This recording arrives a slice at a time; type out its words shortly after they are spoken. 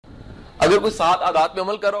اگر کوئی 7 عادات پہ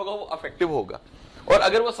عمل کر رہا ہوگا وہ افیکٹو ہوگا, اور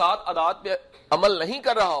اگر وہ 7 عادات پہ عمل نہیں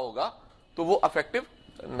کر رہا ہوگا تو وہ افیکٹو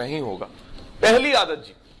نہیں ہوگا. پہلی عادت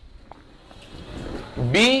جی,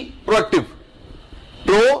 بی پرو ایکٹیو.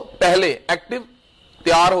 پرو پہلے, ایکٹیو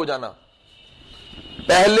تیار ہو جانا,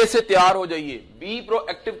 پہلے سے تیار ہو جائیے. بی پرو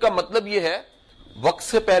ایکٹیو کا مطلب یہ ہے وقت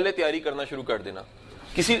سے پہلے تیاری کرنا شروع کر دینا.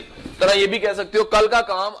 کسی طرح یہ بھی کہہ سکتے ہو کل کا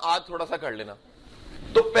کام آج تھوڑا سا کر لینا.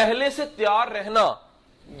 تو پہلے سے تیار رہنا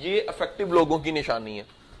یہ افیکٹو لوگوں کی نشانی ہے,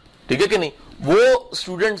 ٹھیک ہے کہ نہیں. وہ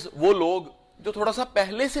اسٹوڈنٹس, وہ لوگ جو تھوڑا سا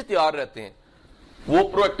پہلے سے تیار رہتے ہیں وہ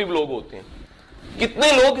پرو ایکٹیو لوگ ہوتے ہیں.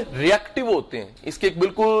 کتنے لوگ ری ایکٹیو ہوتے ہیں, اس کے ایک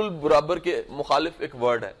بالکل برابر کے مخالف ایک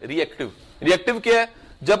ورڈ ہے ری ایکٹیو. ری ایکٹیو کیا ہے؟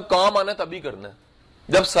 جب کام آنا ہے تبھی کرنا ہے,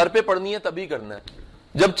 جب سر پہ پڑنی ہے تبھی کرنا ہے,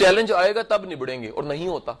 جب چیلنج آئے گا تب نبڑیں گے, اور نہیں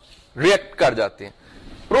ہوتا ری ایکٹ کر جاتے ہیں.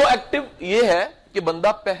 پرو ایکٹیو یہ ہے کہ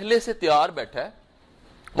بندہ پہلے سے تیار بیٹھا ہے,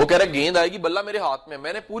 وہ کہہ رہا ہے گیند آئے گی بلہ میرے ہاتھ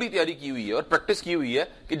میں نے پوری تیاری کی ہوئی ہے اور پریکٹس کی ہوئی ہے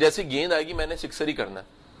کہ جیسے گیند آئے گی میں نے سکسر ہی کرنا ہے.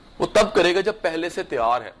 وہ تب کرے گا جب پہلے سے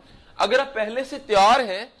تیار ہے. اگر آپ پہلے سے تیار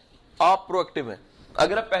ہیں آپ پرو ایکٹیو ہیں,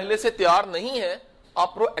 اگر آپ پہلے سے تیار نہیں ہیں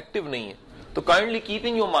آپ پرو ایکٹیو نہیں ہیں. تو کائنڈلی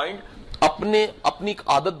کیپنگ یور مائنڈ, اپنی ایک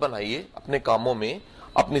عادت بنائیے اپنے کاموں میں,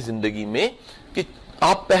 اپنی زندگی میں, کہ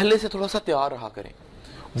آپ پہلے سے تھوڑا سا تیار رہا کریں.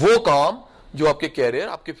 وہ کام جو آپ کے کیریئر,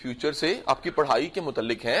 آپ کے فیوچر سے, آپ کی پڑھائی کے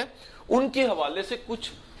متعلق ہیں, ان کے حوالے سے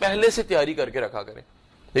کچھ پہلے سے تیاری کر کے رکھا کریں,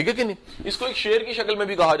 ٹھیک ہے کہ نہیں. اس کو ایک شعر کی شکل میں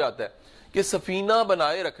بھی کہا جاتا ہے کہ سفینہ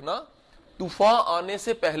بنائے رکھنا طوفان آنے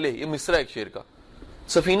سے پہلے. یہ مصرع ایک شعر کا.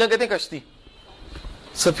 سفینہ کہتے ہیں کشتی,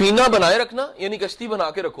 سفینہ بنائے رکھنا یعنی کشتی بنا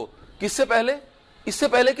کے رکھو. کس سے پہلے؟ اس سے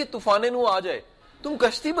پہلے کہ طوفان نو آ جائے تم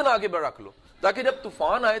کشتی بنا کے رکھ لو, تاکہ جب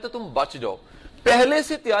طوفان آئے تو تم بچ جاؤ. پہلے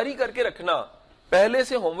سے تیاری کر کے رکھنا, پہلے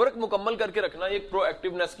سے ہوم ورک مکمل کر کے رکھنا, یہ ایک پرو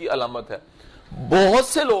ایکٹیونیس کی علامت ہے. بہت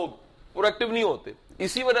سے لوگ پرو ایکٹیو نہیں ہوتے,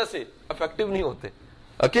 اسی وجہ سے افیکٹو نہیں ہوتے.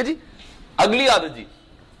 اوکے جی. اگلی عادت جی,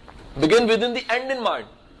 begin within the end in mind.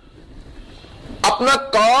 اپنا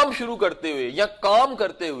کام شروع کرتے ہوئے یا کام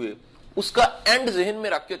کرتے ہوئے اس کا اینڈ ذہن میں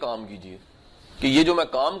رکھ کے کام کیجئے کہ یہ جو میں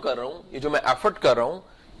کام کر رہا ہوں, یہ جو میں ایفرٹ کر رہا ہوں,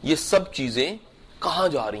 یہ سب چیزیں کہاں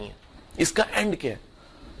جا رہی ہیں, اس کا اینڈ کیا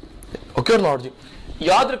ہے. اوکے اور ناٹ جی.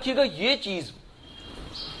 یاد رکھیے گا یہ چیز,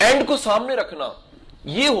 اینڈ کو سامنے رکھنا,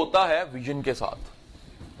 یہ ہوتا ہے ویژن کے ساتھ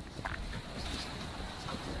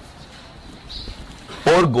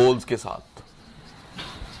اور گولز کے ساتھ.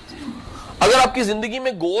 اگر آپ کی زندگی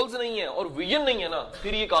میں گولز نہیں ہے اور ویژن نہیں ہے نا,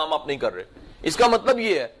 پھر یہ کام آپ نہیں کر رہے. اس کا مطلب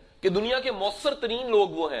یہ ہے کہ دنیا کے مؤثر ترین لوگ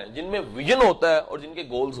وہ ہیں جن میں ویژن ہوتا ہے اور جن کے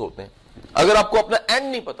گولز ہوتے ہیں. اگر آپ کو اپنا اینڈ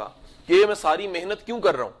نہیں پتا کہ یہ میں ساری محنت کیوں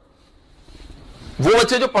کر رہا ہوں, وہ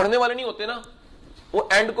بچے جو پڑھنے والے نہیں ہوتے نا, وہ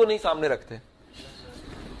اینڈ کو نہیں سامنے رکھتے.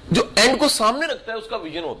 جو اینڈ کو سامنے رکھتا ہے اس کا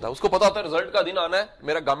ویژن ہوتا ہے, اس کو پتا ہوتا ہے رزلٹ کا دن آنا ہے,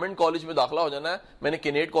 میرا گورنمنٹ کالج میں داخلہ ہو جانا ہے, میں نے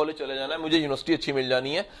کینیڈ کالج چلے جانا ہے, مجھے یونیورسٹی اچھی مل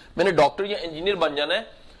جانی ہے, میں نے ڈاکٹر یا انجینئر بن جانا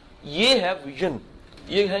ہے. یہ ہے ویژن,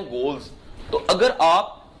 یہ ہیں گولز. تو اگر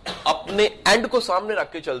آپ اپنے اینڈ کو سامنے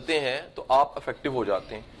رکھ کے چلتے ہیں تو آپ افیکٹو ہو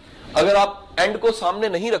جاتے ہیں. اگر آپ اینڈ کو سامنے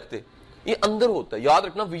نہیں رکھتے, یہ اندر ہوتا ہے. یاد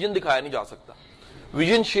رکھنا ویژن دکھایا نہیں جا سکتا.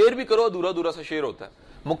 ویژن شیئر بھی کرو, ادھورا ادھورا سا شیئر ہوتا ہے,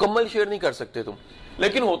 مکمل شیئر نہیں کر سکتے تم.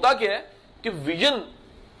 لیکن ہوتا کیا ہے کہ ویژن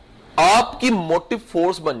آپ کی موٹیو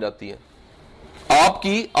فورس بن جاتی ہے.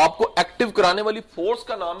 آپ کو ایکٹیو کرانے والی فورس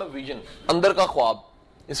کا نام ہے ویژن, اندر کا خواب.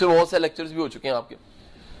 اس سے بہت سے لیکچرز بھی ہو چکے ہیں آپ کے.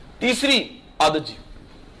 تیسری عادت جی,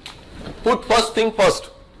 پٹ فرسٹ تھنگ فرسٹ.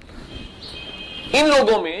 ان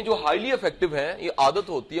لوگوں میں جو ہائیلی افیکٹو ہیں, یہ عادت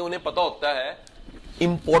ہوتی ہے, انہیں پتا ہوتا ہے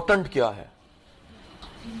امپورٹنٹ کیا ہے.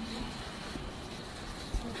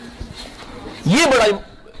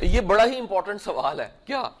 یہ بڑا ہی امپورٹنٹ سوال ہے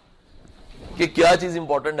کیا, کہ کیا چیز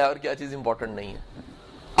امپورٹنٹ ہے اور کیا چیز امپورٹنٹ نہیں ہے.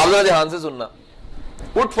 اب ذرا دھیان سے سننا.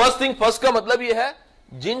 پٹ فرسٹ تھنگ فرسٹ کا مطلب یہ ہے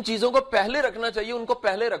جن چیزوں کو پہلے رکھنا چاہیے ان کو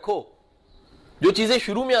پہلے رکھو, جو چیزیں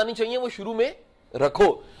شروع میں آنی چاہیے وہ شروع میں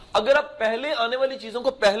رکھو. اگر آپ پہلے آنے والی چیزوں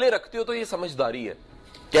کو پہلے رکھتے ہو تو یہ سمجھداری ہے.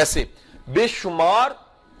 کیسے؟ بے شمار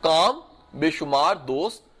کام, بے شمار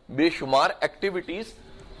دوست, بے شمار ایکٹیویٹیز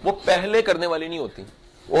وہ پہلے کرنے والی نہیں ہوتی,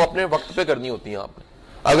 وہ اپنے وقت پہ کرنی ہوتی ہیں آپ نے.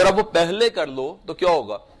 اگر آپ وہ پہلے کر لو تو کیا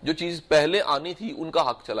ہوگا, جو چیز پہلے آنی تھی ان کا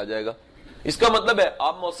حق چلا جائے گا. اس کا مطلب ہے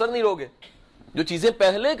آپ مؤثر نہیں رہو گے. جو چیزیں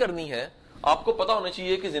پہلے کرنی ہے آپ کو پتا ہونا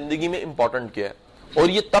چاہیے کہ زندگی میں امپورٹنٹ کیا ہے, اور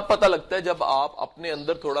یہ تب پتا لگتا ہے جب آپ اپنے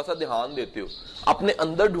اندر تھوڑا سا دھیان دیتے ہو, اپنے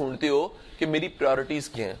اندر ڈھونڈتے ہو کہ میری پرائورٹیز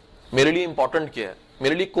کیا ہیں, میرے لیے امپورٹنٹ کیا ہے,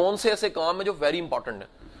 میرے لیے کون سے ایسے کام ہیں جو ویری امپورٹنٹ ہے.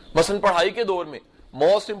 مثلا پڑھائی کے دور میں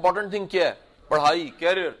موسٹ امپورٹنٹ تھنگ کیا ہے, پڑھائی,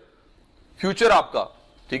 کیریئر, فیوچر آپ کا,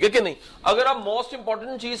 ٹھیک ہے کہ نہیں. اگر آپ موسٹ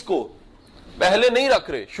امپورٹنٹ چیز کو پہلے نہیں رکھ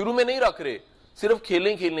رہے, شروع میں نہیں رکھ رہے, صرف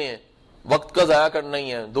کھیلیں ہیں, وقت کا ضائع کرنا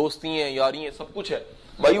ہی ہے, دوستی ہیں, یاری ہیں, سب کچھ ہے,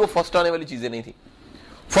 بھائی وہ فرسٹ آنے والی چیزیں نہیں تھی.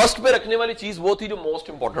 فرسٹ پہ رکھنے والی چیز وہ تھی جو موسٹ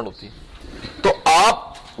امپورٹنٹ ہوتی ہے. تو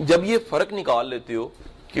آپ جب یہ فرق نکال لیتے ہو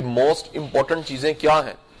کہ موسٹ امپورٹنٹ چیزیں کیا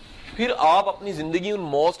ہیں, پھر آپ اپنی زندگی ان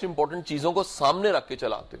موسٹ امپورٹنٹ چیزوں کو سامنے رکھ کے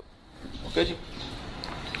چلاتے ہو. اوکے جی.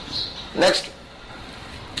 Next,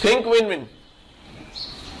 think one one.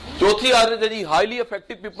 چوتھی عادت ہے جی ہائیلی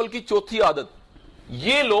افیکٹو پیپل کی چوتھی عادت,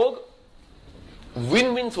 یہ لوگ ون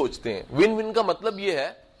ون سوچتے ہیں. ون ون کا مطلب یہ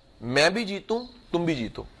ہے میں بھی جیتوں تم بھی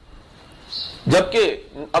جیتو. جبکہ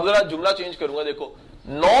اب ذرا جملہ چینج کروں گا, دیکھو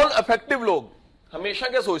نان افیکٹو لوگ ہمیشہ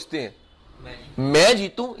کیا سوچتے ہیں, میں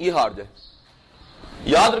جیتوں یہ ہار جائے.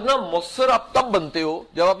 یاد رکھنا مؤثر آپ تب بنتے ہو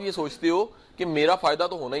جب آپ یہ سوچتے ہو کہ میرا فائدہ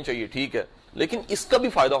تو ہونا ہی چاہیے, ٹھیک ہے, لیکن اس کا بھی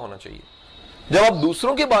فائدہ ہونا چاہیے. جب آپ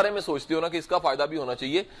دوسروں کے بارے میں سوچتے ہو نا کہ اس کا فائدہ بھی ہونا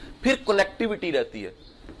چاہیے, پھر کنیکٹیوٹی رہتی ہے,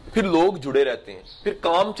 پھر لوگ جڑے رہتے ہیں, پھر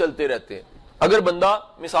کام چلتے رہتے ہیں. اگر بندہ,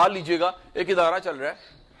 مثال لیجئے گا, ایک ادارہ چل رہا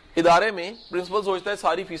ہے, ادارے میں پرنسپل سوچتا ہے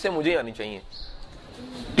ساری فیسیں مجھے آنی چاہیے,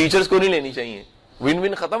 ٹیچرز کو نہیں لینی چاہیے. ون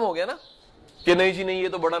ون ختم ہو گیا نا, کہ نہیں جی نہیں یہ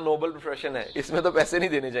تو بڑا نوبل پروفیشن ہے, اس میں تو پیسے نہیں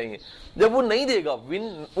دینے چاہیے. جب وہ نہیں دے گا,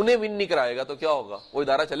 انہیں ون نہیں کرائے گا, تو کیا ہوگا, وہ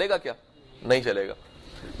ادارہ چلے گا کیا؟ نہیں چلے گا.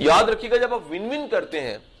 یاد رکھیے گا جب آپ ون ون کرتے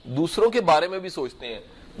ہیں, دوسروں کے بارے میں بھی سوچتے ہیں,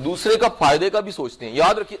 دوسرے کا فائدے کا بھی سوچتے ہیں.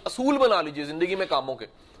 یاد رکھیے اصول بنا لیجئے زندگی میں کاموں کے.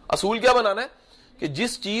 اصول کیا بنانا ہے کہ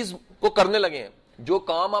جس چیز کو کرنے لگے ہیں, جو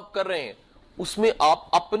کام آپ کر رہے ہیں, اس میں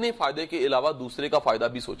آپ اپنے فائدے کے علاوہ دوسرے کا فائدہ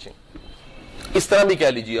بھی سوچیں. اس طرح بھی کہہ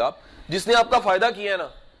لیجئے آپ, جس نے آپ کا فائدہ کیا ہے نا,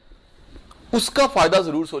 اس کا فائدہ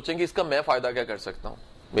ضرور سوچیں کہ اس کا میں فائدہ کیا کر سکتا ہوں.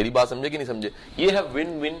 میری بات سمجھے کہ نہیں سمجھے؟ یہ ہے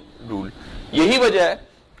ون ون رول. یہی وجہ ہے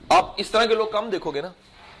آپ اس طرح کے لوگ کم دیکھو گے نا,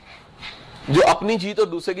 جو اپنی جیت اور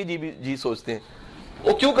دوسرے کی جیت سوچتے ہیں.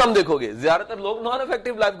 وہ کیوں کم دیکھو گے؟ زیادہ تر لوگ نان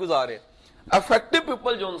افیکٹو لائف گزار رہے ہیں. افیکٹو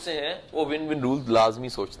پیپل جو ان سے ہیں وہ ون ون رول لازمی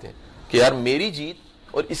سوچتے ہیں کہ یار میری جیت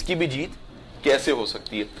اور اس کی بھی جیت کیسے ہو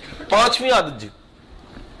سکتی ہے. پانچویں عادت جی,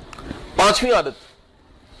 پانچویں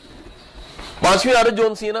عادت جو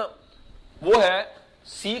ان سی ہے نا, وہ ہے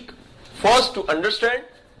سیک first to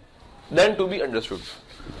understand then to be understood.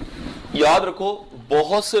 یاد رکھو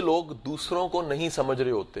بہت سے لوگ دوسروں کو نہیں سمجھ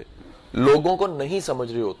رہے ہوتے, لوگوں کو نہیں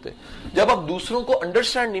سمجھ رہے ہوتے. جب آپ دوسروں کو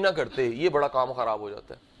انڈرسٹینڈ نہیں نہ کرتے, یہ بڑا کام خراب ہو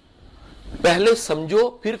جاتا ہے. پہلے سمجھو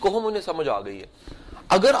پھر کہو مجھے سمجھ آ گئی ہے.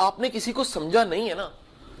 اگر آپ نے کسی کو سمجھا نہیں ہے نا,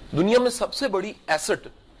 دنیا میں سب سے بڑی ایسٹ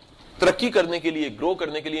ترقی کرنے کے لیے, گرو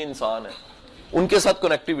کرنے کے لیے انسان ہے, ان کے ساتھ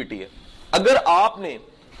کنیکٹیوٹی ہے. اگر آپ نے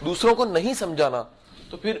دوسروں کو نہیں سمجھانا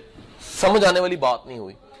تو پھر سمجھ آنے والی بات نہیں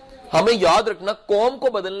ہوئی. ہمیں یاد رکھنا قوم کو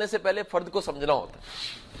بدلنے سے پہلے فرد کو سمجھنا ہوتا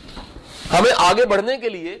ہے. ہمیں آگے بڑھنے کے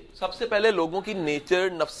لیے سب سے پہلے لوگوں کی نیچر,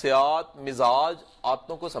 نفسیات, مزاج,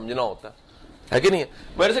 عادتوں کو سمجھنا ہوتا ہے کہ نہیں ہے؟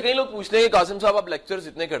 میرے سے کئی لوگ پوچھتے ہیں کہ قاسم صاحب آپ لیکچرز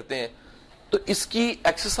اتنے کرتے ہیں تو اس کی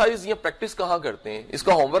ایکسرسائز یا پریکٹس کہاں کرتے ہیں, اس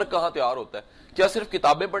کا ہوم ورک کہاں تیار ہوتا ہے؟ کیا صرف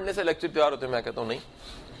کتابیں پڑھنے سے لیکچر تیار ہوتے ہیں؟ میں کہتا ہوں نہیں.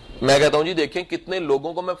 میں کہتا ہوں جی دیکھیں کتنے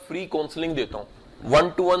لوگوں کو میں فری کاؤنسلنگ دیتا ہوں,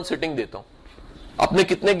 1-to-1 سٹنگ دیتا ہوں. اپنے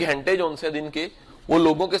کتنے گھنٹے جو ان سے دن کے, وہ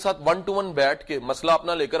لوگوں کے ساتھ 1-to-1 بیٹھ کے مسئلہ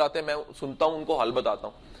اپنا لے کر آتے ہیں, میں سنتا ہوں, ان کو حل بتاتا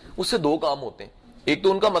ہوں. اس سے دو کام ہوتے ہیں, ایک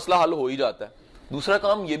تو ان کا مسئلہ حل ہو ہی جاتا ہے, دوسرا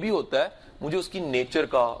کام یہ بھی ہوتا ہے مجھے اس کی نیچر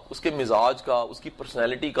کا, اس کے مزاج کا, اس کی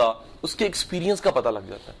پرسنالٹی کا, اس کے ایکسپیرینس کا پتہ لگ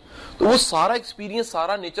جاتا ہے. تو وہ سارا ایکسپیرینس,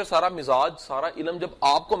 سارا نیچر, سارا مزاج, سارا علم جب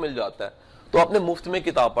آپ کو مل جاتا ہے تو آپ نے مفت میں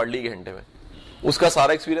کتاب پڑھ لی گھنٹے میں, اس کا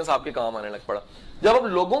سارا ایکسپیرینس آپ کے کام آنے لگ پڑا. جب آپ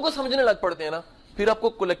لوگوں کو سمجھنے لگ پڑتے ہیں نا, پھر آپ کو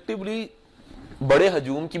کلیکٹیولی بڑے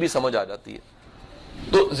ہجوم کی بھی سمجھ آ جاتی ہے.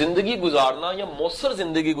 تو زندگی گزارنا یا مؤثر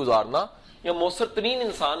زندگی گزارنا یا مؤثر ترین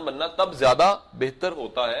انسان بننا تب زیادہ بہتر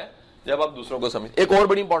ہوتا ہے جب آپ دوسروں کو سمجھ. ایک اور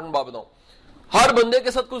بڑی امپورٹنٹ بات بتاؤں, ہر بندے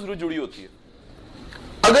کے ساتھ کچھ ضرورت جڑی ہوتی ہے.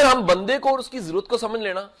 اگر ہم بندے کو اور اس کی ضرورت کو سمجھ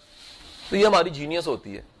لینا تو یہ ہماری جینیس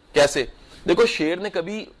ہوتی ہے. کیسے؟ دیکھو شیر نے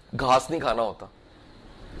کبھی گھاس نہیں کھانا ہوتا,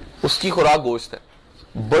 اس کی خوراک گوشت ہے.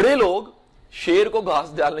 بڑے لوگ شیر کو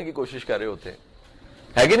گھاس ڈالنے کی کوشش کر رہے ہوتے ہیں,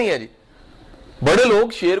 ہے کہ نہیں ہے جی؟ بڑے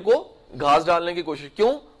لوگ شیر کو گھاس ڈالنے کی کوشش,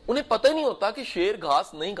 کیوں؟ انہیں پتہ ہی نہیں ہوتا کہ شیر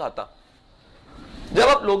گھاس نہیں کھاتا. جب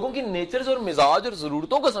آپ لوگوں کی نیچرز اور مزاج اور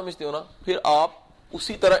ضرورتوں کو سمجھتے ہو نا, پھر آپ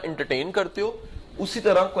اسی طرح انٹرٹین کرتے ہو, اسی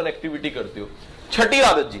طرح کنیکٹیوٹی کرتے ہو. چھٹی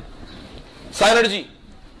عادت جی سائنرجی.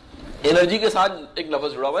 انرجی کے ساتھ ایک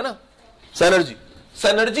لفظ جڑا ہوا ہے نا, سائنرجی.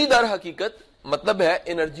 سائنرجی در حقیقت مطلب ہے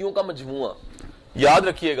انرجیوں کا مجموعہ. یاد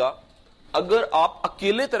رکھیے گا اگر آپ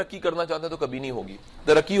اکیلے ترقی کرنا چاہتے ہیں تو کبھی نہیں ہوگی.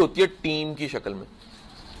 ترقی ہوتی ہے ٹیم کی شکل میں.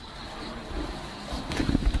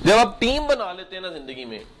 جب آپ ٹیم بنا لیتے ہیں نا زندگی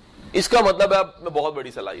میں, اس کا مطلب ہے آپ میں بہت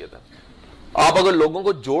بڑی صلاحیت ہے. آپ اگر لوگوں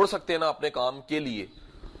کو جوڑ سکتے ہیں نا اپنے کام کے لیے,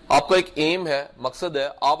 آپ کا ایک ایم ہے, مقصد ہے,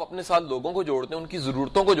 آپ اپنے ساتھ لوگوں کو جوڑتے ہیں, ان کی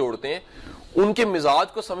ضرورتوں کو جوڑتے ہیں, ان کے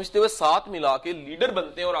مزاج کو سمجھتے ہوئے ساتھ ملا کے لیڈر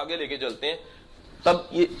بنتے ہیں اور آگے لے کے چلتے ہیں, تب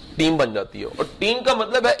یہ ٹیم بن جاتی ہے. اور ٹیم کا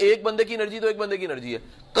مطلب ہے ایک بندے کی انرجی تو ایک بندے کی انرجی ہے,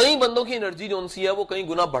 کئی بندوں کی انرجی جو ان سی ہے وہ کئی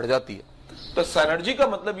گنا بڑھ جاتی ہے. تو سینرجی کا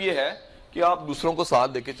مطلب یہ ہے کہ آپ دوسروں کو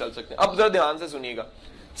ساتھ لے کے چل سکتے ہیں. اب ذرا دھیان سے سنیے گا,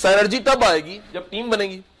 سینرجی تب آئے گی جب ٹیم بنے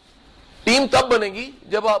گی. ٹیم تب بنے گی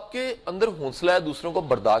جب آپ کے اندر حوصلہ ہے دوسروں کو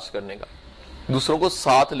برداشت کرنے کا, دوسروں کو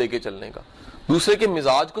ساتھ لے کے چلنے کا, دوسرے کے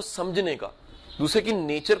مزاج کو سمجھنے کا, دوسرے کی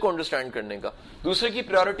نیچر کو انڈرسٹینڈ کرنے کا, دوسرے کی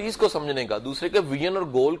پرائورٹیز کو سمجھنے کا, دوسرے کے ویژن اور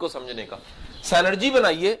گول کو سمجھنے کا. سینرجی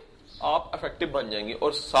بنائیے, آپ افیکٹو بن جائیں گے.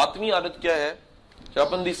 اور ساتویں عادت کیا ہے؟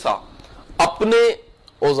 چاپندی سا, اپنے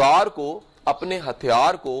اوزار کو, اپنے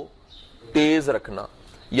ہتھیار کو تیز رکھنا.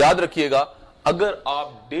 یاد رکھیے گا, اگر آپ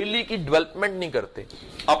ڈیلی کی ڈیولپمنٹ نہیں کرتے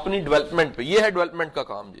اپنی ڈیولپمنٹ پہ, یہ ہے ڈیولپمنٹ کا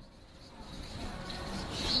کام جی.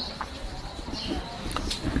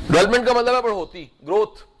 ڈیولپمنٹ کا مطلب ہے بڑھوتی,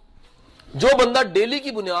 گروتھ. جو بندہ ڈیلی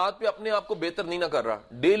کی بنیاد پہ اپنے آپ کو بہتر نہیں نہ کر رہا,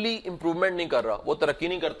 ڈیلی امپروومنٹ نہیں کر رہا, وہ ترقی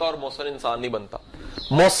نہیں کرتا اور مؤثر انسان نہیں بنتا.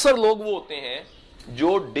 مؤثر لوگ وہ ہوتے ہیں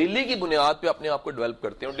جو ڈیلی کی بنیاد پہ اپنے آپ کو ڈیولپ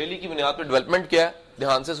کرتے ہیں. اور ڈیلی کی بنیاد پہ ڈیولپمنٹ کیا ہے؟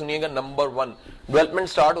 دھیان سے سنیے گا. نمبر 1, ڈیولپمنٹ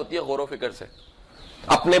سٹارٹ ہوتی ہے غور و فکر سے.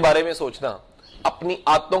 اپنے بارے میں سوچنا, اپنی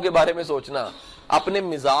عادتوں کے بارے میں سوچنا, اپنے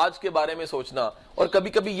مزاج کے بارے میں سوچنا, اور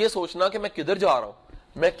کبھی کبھی یہ سوچنا کہ میں کدھر جا رہا ہوں,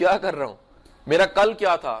 میں کیا کر رہا ہوں, میرا کل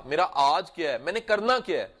کیا تھا, میرا آج کیا ہے, میں نے کرنا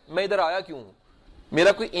کیا ہے, میں ادھر آیا کیوں ہوں,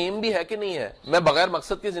 میرا کوئی ایم بھی ہے کہ نہیں ہے, میں بغیر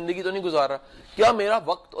مقصد کی زندگی تو نہیں گزار رہا, کیا میرا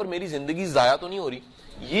وقت اور میری زندگی ضائع تو نہیں ہو رہی.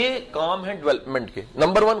 یہ کام ہے ڈیولپمنٹ کے.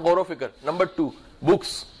 نمبر 1 غور و فکر. Number 2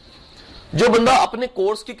 books. جو بندہ اپنے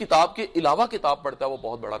کورس کی کتاب کے علاوہ کتاب پڑھتا ہے وہ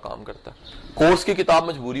بہت بڑا کام کرتا ہے. کورس کی کتاب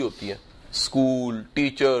مجبوری ہوتی ہے, اسکول,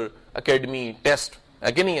 ٹیچر, اکیڈمی, ٹیسٹ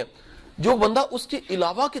ہے کہ نہیں ہے. جو بندہ اس کے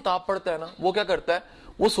علاوہ کتاب پڑھتا ہے نا, وہ کیا کرتا ہے,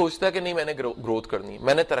 وہ سوچتا ہے کہ نہیں میں نے گروتھ کرنی ہے,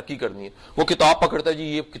 میں نے ترقی کرنی ہے. وہ کتاب پکڑتا ہے, جی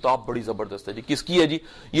یہ کتاب بڑی زبردست ہے, جی کس کی ہے, جی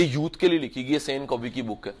یہ یوتھ کے لیے لکھی گئی ہے, سین کووی کی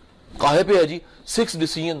بک ہے. کاہے پہ ہے جی؟ 6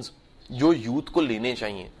 ڈیسیژنز جو یوتھ کو لینے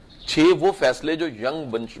چاہیے, 6 وہ فیصلے جو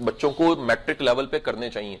ینگ بچوں کو میٹرک لیول پہ کرنے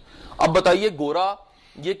چاہیے. اب بتائیے گورا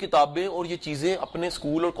یہ کتابیں اور یہ چیزیں اپنے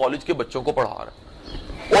اسکول اور کالج کے بچوں کو پڑھا رہا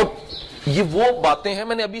ہے, اور یہ وہ باتیں ہیں,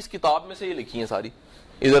 میں نے ابھی اس کتاب میں سے یہ لکھی ہیں ساری,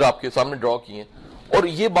 ادھر آپ کے سامنے ڈرا کی ہیں, اور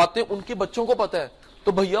یہ باتیں ان کے بچوں کو پتہ ہے.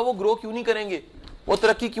 تو بھیا وہ گرو کیوں نہیں کریں گے, وہ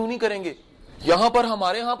ترقی کیوں نہیں کریں گے؟ یہاں پر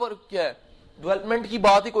ہمارے یہاں پر کیا ہے, ڈیولپمنٹ کی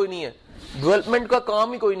بات ہی کوئی نہیں ہے, ڈیولپمنٹ کا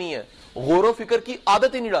کام ہی کوئی نہیں ہے, غور و فکر کی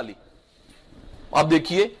عادت ہی نہیں ڈالی. آپ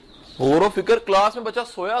دیکھیے غور و فکر, کلاس میں بچہ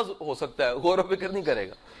سویا ہو سکتا ہے, غور و فکر نہیں کرے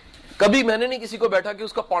گا. کبھی میں نے نہیں کسی کو بیٹھا کہ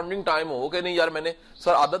اس کا پانڈنگ ٹائم ہو کہ نہیں یار میں نے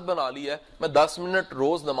سر عادت بنا لی ہے, میں 10 منٹ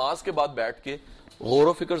روز نماز کے بعد بیٹھ کے غور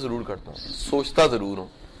و فکر ضرور کرتا ہوں, سوچتا ضرور ہوں.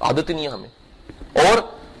 عادت ہی نہیں ہے ہمیں, اور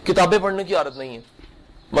کتابیں پڑھنے کی عادت نہیں ہے.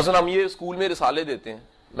 مثلا ہم یہ اسکول میں رسالے دیتے ہیں,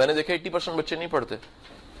 میں نے دیکھا 80% بچے نہیں پڑھتے.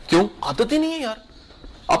 کیوں؟ عادت ہی نہیں ہے یار.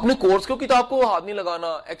 اپنے کورس کو کتاب کو ہاتھ نہیں لگانا,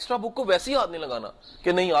 ایکسٹرا بک کو ویسے ہی ہاتھ نہیں لگانا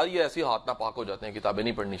کہ نہیں یار یہ ایسے ہاتھ نہ پاک ہو جاتے ہیں, کتابیں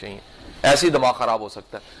نہیں پڑھنی چاہیے, ایسے ہی دماغ خراب ہو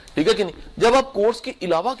سکتا ہے. ٹھیک ہے کہ نہیں؟ جب آپ کورس کے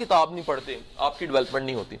علاوہ کتاب نہیں پڑھتے آپ کی ڈیولپمنٹ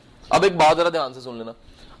نہیں ہوتی. اب ایک بات ذرا دھیان سے سن لینا,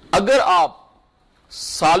 اگر آپ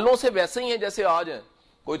سالوں سے ویسے ہی ہیں جیسے آج ہیں,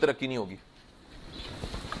 کوئی ترقی نہیں ہوگی.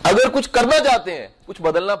 اگر کچھ کرنا چاہتے ہیں کچھ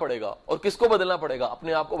بدلنا پڑے گا, اور کس کو بدلنا پڑے گا؟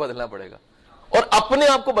 اپنے آپ کو بدلنا پڑے گا. اور اپنے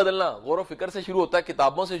آپ کو بدلنا غور و فکر سے شروع ہوتا ہے,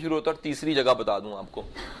 کتابوں سے شروع ہوتا ہے. اور تیسری جگہ بتا دوں آپ کو,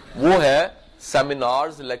 وہ ہے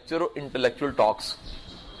سیمینارز, لیکچر اور انٹلیکچوئل ٹاکس.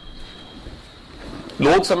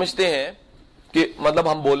 لوگ سمجھتے ہیں کہ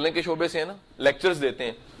مطلب ہم بولنے کے شعبے سے ہیں نا, لیکچرز دیتے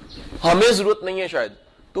ہیں, ہمیں ضرورت نہیں ہے شاید.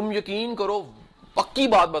 تم یقین کرو, پکی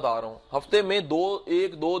بات بتا رہا ہوں, ہفتے میں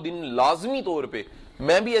 1-2 دن لازمی طور پہ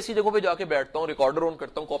میں بھی ایسی جگہوں پہ جا کے بیٹھتا ہوں, ریکارڈر آن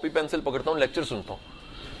کرتا ہوں, کاپی پینسل پکڑتا ہوں, لیکچر سنتا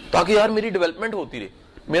ہوں, تاکہ یار میری ڈیولپمنٹ ہوتی رہے,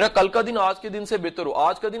 میرا کل کا دن آج کے دن سے بہتر ہو,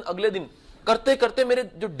 آج کا دن اگلے دن, کرتے کرتے میرے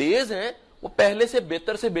جو ڈیز ہیں وہ پہلے سے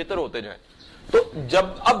بہتر ہوتے جائیں. تو جب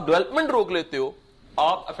آپ ڈیولپمنٹ روک لیتے ہو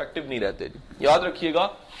آپ افیکٹو نہیں رہتے. جی یاد رکھیے گا,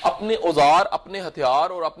 اپنے اوزار, اپنے ہتھیار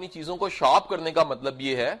اور اپنی چیزوں کو شارپ کرنے کا مطلب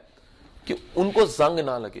یہ ہے کہ ان کو زنگ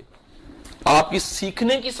نہ لگے, آپ کی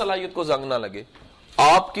سیکھنے کی صلاحیت کو زنگ نہ لگے,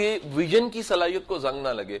 آپ کے ویژن کی صلاحیت کو زنگ نہ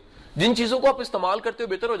لگے. جن چیزوں کو آپ استعمال کرتے ہو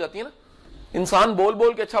بہتر ہو جاتی ہے نا. انسان بول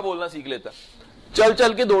بول کے اچھا بولنا سیکھ لیتا ہے, چل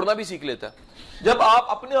چل کے دوڑنا بھی سیکھ لیتا ہے. جب آپ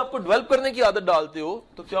اپنے آپ کو ڈیولپ کرنے کی عادت ڈالتے ہو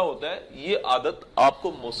تو کیا ہوتا ہے, یہ عادت آپ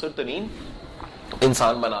کو مؤثر ترین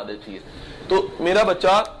انسان بنا دیتی ہے. تو میرا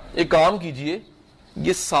بچہ ایک کام کیجئے,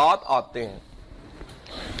 یہ 7 آتے ہیں,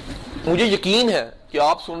 مجھے یقین ہے کہ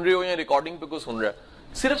آپ سن رہے ہو یا ریکارڈنگ پہ کوئی سن رہا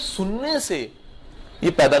ہے, صرف سننے سے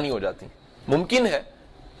یہ پیدا نہیں ہو جاتی. ممکن ہے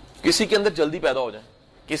کسی کے اندر جلدی پیدا ہو جائیں,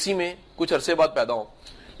 کسی میں کچھ عرصے بعد پیدا ہو,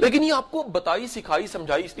 لیکن یہ آپ کو بتائی, سکھائی,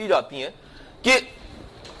 سمجھائی اس لیے جاتی ہیں کہ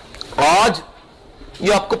آج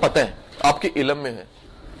یہ آپ کو پتہ ہے, آپ کے علم میں ہے.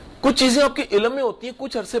 کچھ چیزیں آپ کے علم میں ہوتی ہیں,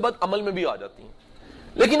 کچھ عرصے بعد عمل میں بھی آ جاتی ہیں.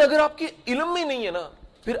 لیکن اگر آپ کے علم میں نہیں ہے نا,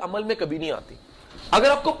 پھر عمل میں کبھی نہیں آتی. اگر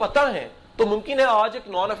آپ کو پتا ہے تو ممکن ہے آج ایک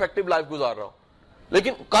نان افیکٹو لائف گزار رہا ہوں،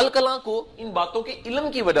 لیکن کل کلاں کو ان باتوں کے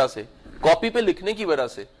علم کی وجہ سے، کاپی پہ لکھنے کی وجہ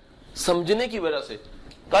سے، سمجھنے کی وجہ سے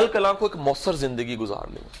کل کلاں کو ایک مؤثر زندگی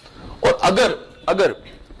گزار لیں. اور اگر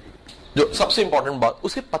جو سب سے امپورٹنٹ بات،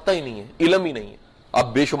 اسے پتہ ہی نہیں ہے، علم ہی نہیں ہے. آپ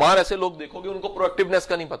بے شمار ایسے لوگ دیکھو گے ان کو پروڈکٹیونیس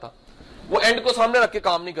کا نہیں پتا، وہ اینڈ کو سامنے رکھ کے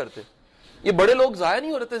کام نہیں کرتے. یہ بڑے لوگ ضائع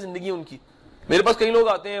نہیں ہو رہے زندگی ان کی. میرے پاس کئی لوگ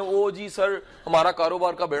آتے ہیں، وہ جی سر ہمارا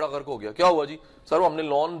کاروبار کا بیڑا غرق ہو گیا. کیا ہوا جی؟ سر وہ ہم نے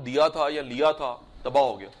لون دیا تھا یا لیا تھا، تباہ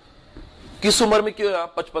ہو گیا. کس عمر میں کیا؟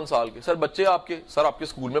 55 سال کے. سر بچے آپ کے؟ سر آپ کے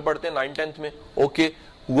اسکول میں پڑھتے ہیں 9th 10th میں. اوکے،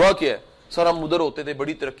 ہوا کیا ہے؟ سر ہم ادھر ہوتے تھے،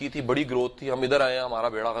 بڑی ترقی تھی، بڑی گروتھ تھی، ہم ادھر آئے ہیں، ہمارا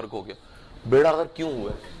بیڑا غرق ہو گیا. بیڑا غرق کیوں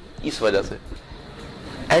ہوا ہے؟ اس وجہ سے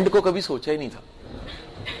اینڈ کو کبھی سوچا ہی نہیں تھا.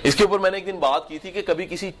 اس کے اوپر میں نے ایک دن بات کی تھی کہ کبھی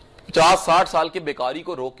کسی 50-60 سال کے بیکاری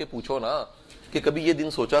کو روک کے پوچھو نا کہ کبھی یہ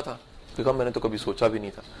دن سوچا تھا؟ کہا میں نے تو کبھی سوچا بھی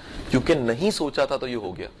نہیں تھا. کیونکہ نہیں سوچا تھا تو یہ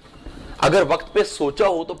ہو گیا. اگر وقت پہ سوچا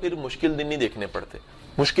ہو تو پھر مشکل دن نہیں دیکھنے پڑتے.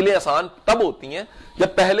 مشکلیں آسان تب ہوتی ہیں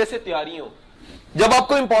جب پہلے سے تیاری ہو. جب آپ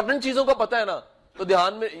کو امپورٹنٹ چیزوں کا پتہ ہے نا تو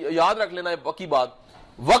دھیان میں یاد رکھ لینا پکی بات،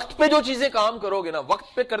 وقت پہ جو چیزیں کام کرو گے نا،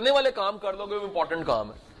 وقت پہ کرنے والے کام کر لو گے، وہ امپورٹنٹ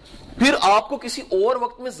کام ہے. پھر آپ کو کسی اور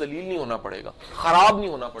وقت میں ذلیل نہیں ہونا پڑے گا، خراب نہیں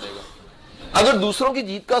ہونا پڑے گا. اگر دوسروں کی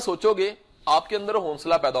جیت کا سوچو گے آپ کے اندر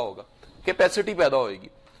حوصلہ پیدا ہوگا، کیپیسٹی پیدا ہوئے گی.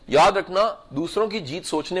 یاد رکھنا دوسروں کی جیت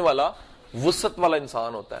سوچنے والا وسعت والا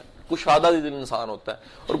انسان ہوتا ہے، کشادہ دل انسان ہوتا ہے،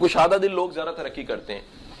 اور کشادہ دل لوگ زیادہ ترقی کرتے ہیں.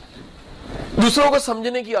 دوسروں کو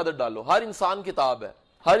سمجھنے کی عادت ڈالو. ہر انسان کتاب ہے،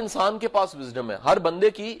 ہر انسان کے پاس وزڈم ہے، ہر بندے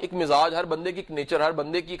کی ایک مزاج، ہر بندے کی ایک نیچر، ہر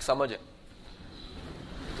بندے کی ایک سمجھ ہے.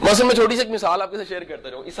 مثلا میں چھوٹی سی ایک مثال آپ کے ساتھ شیئر کرتا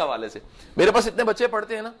رہوں اس حوالے سے. میرے پاس اتنے بچے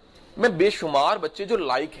پڑھتے ہیں نا، میں بے شمار بچے جو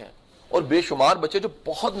لائق ہیں اور بے شمار بچے جو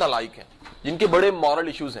بہت نالائق ہیں، جن کے بڑے مورل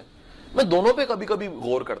ایشوز ہیں، میں دونوں پہ کبھی کبھی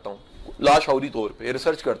غور کرتا ہوں، لاشعوری طور پہ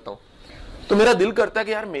ریسرچ کرتا ہوں. تو میرا دل کرتا ہے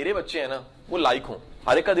کہ یار میرے بچے ہیں نا وہ لائق ہوں.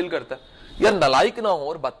 ہر ایک کا دل کرتا ہے یار نالائق نہ ہو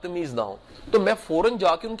اور بدتمیز نہ ہو. تو میں فوراً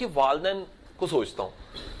جا کے ان کے والدین کو سوچتا ہوں.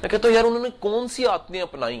 میں کہتا ہوں یار انہوں نے کون سی عادتیں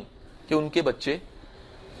اپنائی کہ ان کے بچے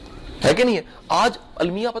ہے کہ نہیں ہے. آج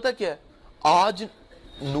المیہ پتہ کیا ہے؟ آج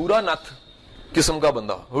نورا نتھ قسم کا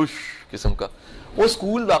بندہ، ہوش قسم کا، وہ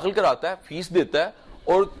اسکول داخل کراتا ہے، فیس دیتا ہے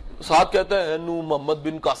اور ساتھ کہتا ہے نو محمد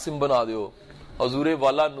بن قاسم بنا دیو. حضور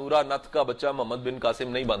والا نورا نتھ کا بچہ محمد بن قاسم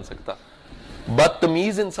نہیں بن سکتا.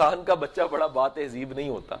 بدتمیز انسان کا بچہ بڑا بات تہذیب نہیں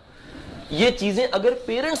ہوتا. یہ چیزیں اگر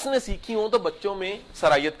پیرنٹس نے سیکھی ہوں تو بچوں میں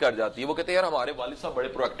صلاحیت کر جاتی ہے. وہ کہتے ہیں یار ہمارے والد صاحب بڑے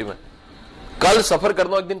پروایکٹیو ہیں، کل سفر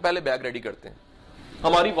کرنا ایک دن پہلے بیگ ریڈی کرتے ہیں.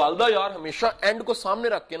 ہماری والدہ یار ہمیشہ اینڈ کو سامنے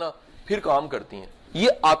رکھ کے نا پھر کام کرتی ہیں. یہ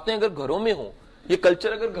آتے اگر گھروں میں ہوں، یہ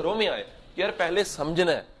کلچر اگر گھروں میں آئے کہ یار پہلے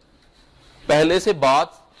سمجھنا ہے، پہلے سے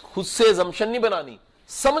بات خود سے assumption نہیں بنانی،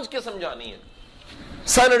 سمجھ کے سمجھانی ہے.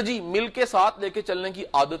 سینرجی مل کے ساتھ لے کے چلنے کی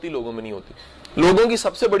عادت ہی لوگوں میں نہیں ہوتی. لوگوں کی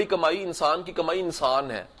سب سے بڑی کمائی، انسان کی کمائی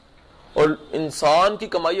انسان ہے، اور انسان کی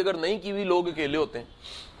کمائی اگر نہیں کی ہوئی لوگ اکیلے ہوتے ہیں.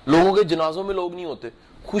 لوگوں کے جنازوں میں لوگ نہیں ہوتے،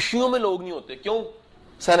 خوشیوں میں لوگ نہیں ہوتے. کیوں؟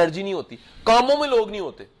 سینرجی نہیں ہوتی. کاموں میں لوگ نہیں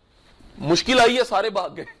ہوتے، مشکل آئی ہے سارے بھاگ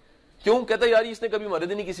گئے. کیوں؟ کہتا ہے یار اس نے کبھی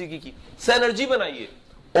مدد نہیں کسی کی. سینرجی بنائیے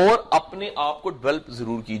اور اپنے آپ کو ڈیولپ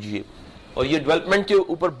ضرور کیجئے. اور یہ ڈیولپمنٹ کے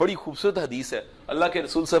اوپر بڑی خوبصورت حدیث ہے. اللہ کے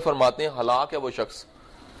رسول سے فرماتے ہیں ہلاک ہے وہ شخص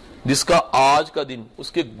جس کا آج کا دن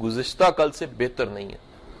اس کے گزشتہ کل سے بہتر نہیں ہے.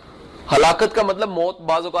 ہلاکت کا مطلب موت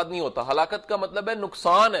بعض اوقات نہیں ہوتا. ہلاکت کا مطلب ہے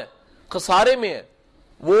نقصان ہے، خسارے میں ہے،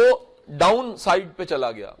 وہ ڈاؤن سائڈ پہ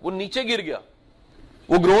چلا گیا، وہ نیچے گر گیا،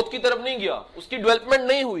 وہ گروتھ کی طرف نہیں گیا، اس کی ڈیولپمنٹ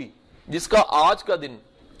نہیں ہوئی. جس کا آج کا دن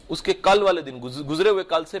اس کے کل والے دن گزرے ہوئے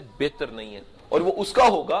کل سے بہتر نہیں ہے. اور وہ اس کا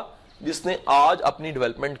ہوگا جس نے آج اپنی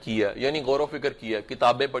ڈیولپمنٹ کی ہے، یعنی غور و فکر کیا ہے،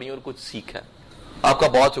 کتابیں پڑھی اور کچھ سیکھا ہے. آپ کا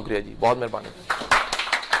بہت شکریہ جی، بہت مہربانی.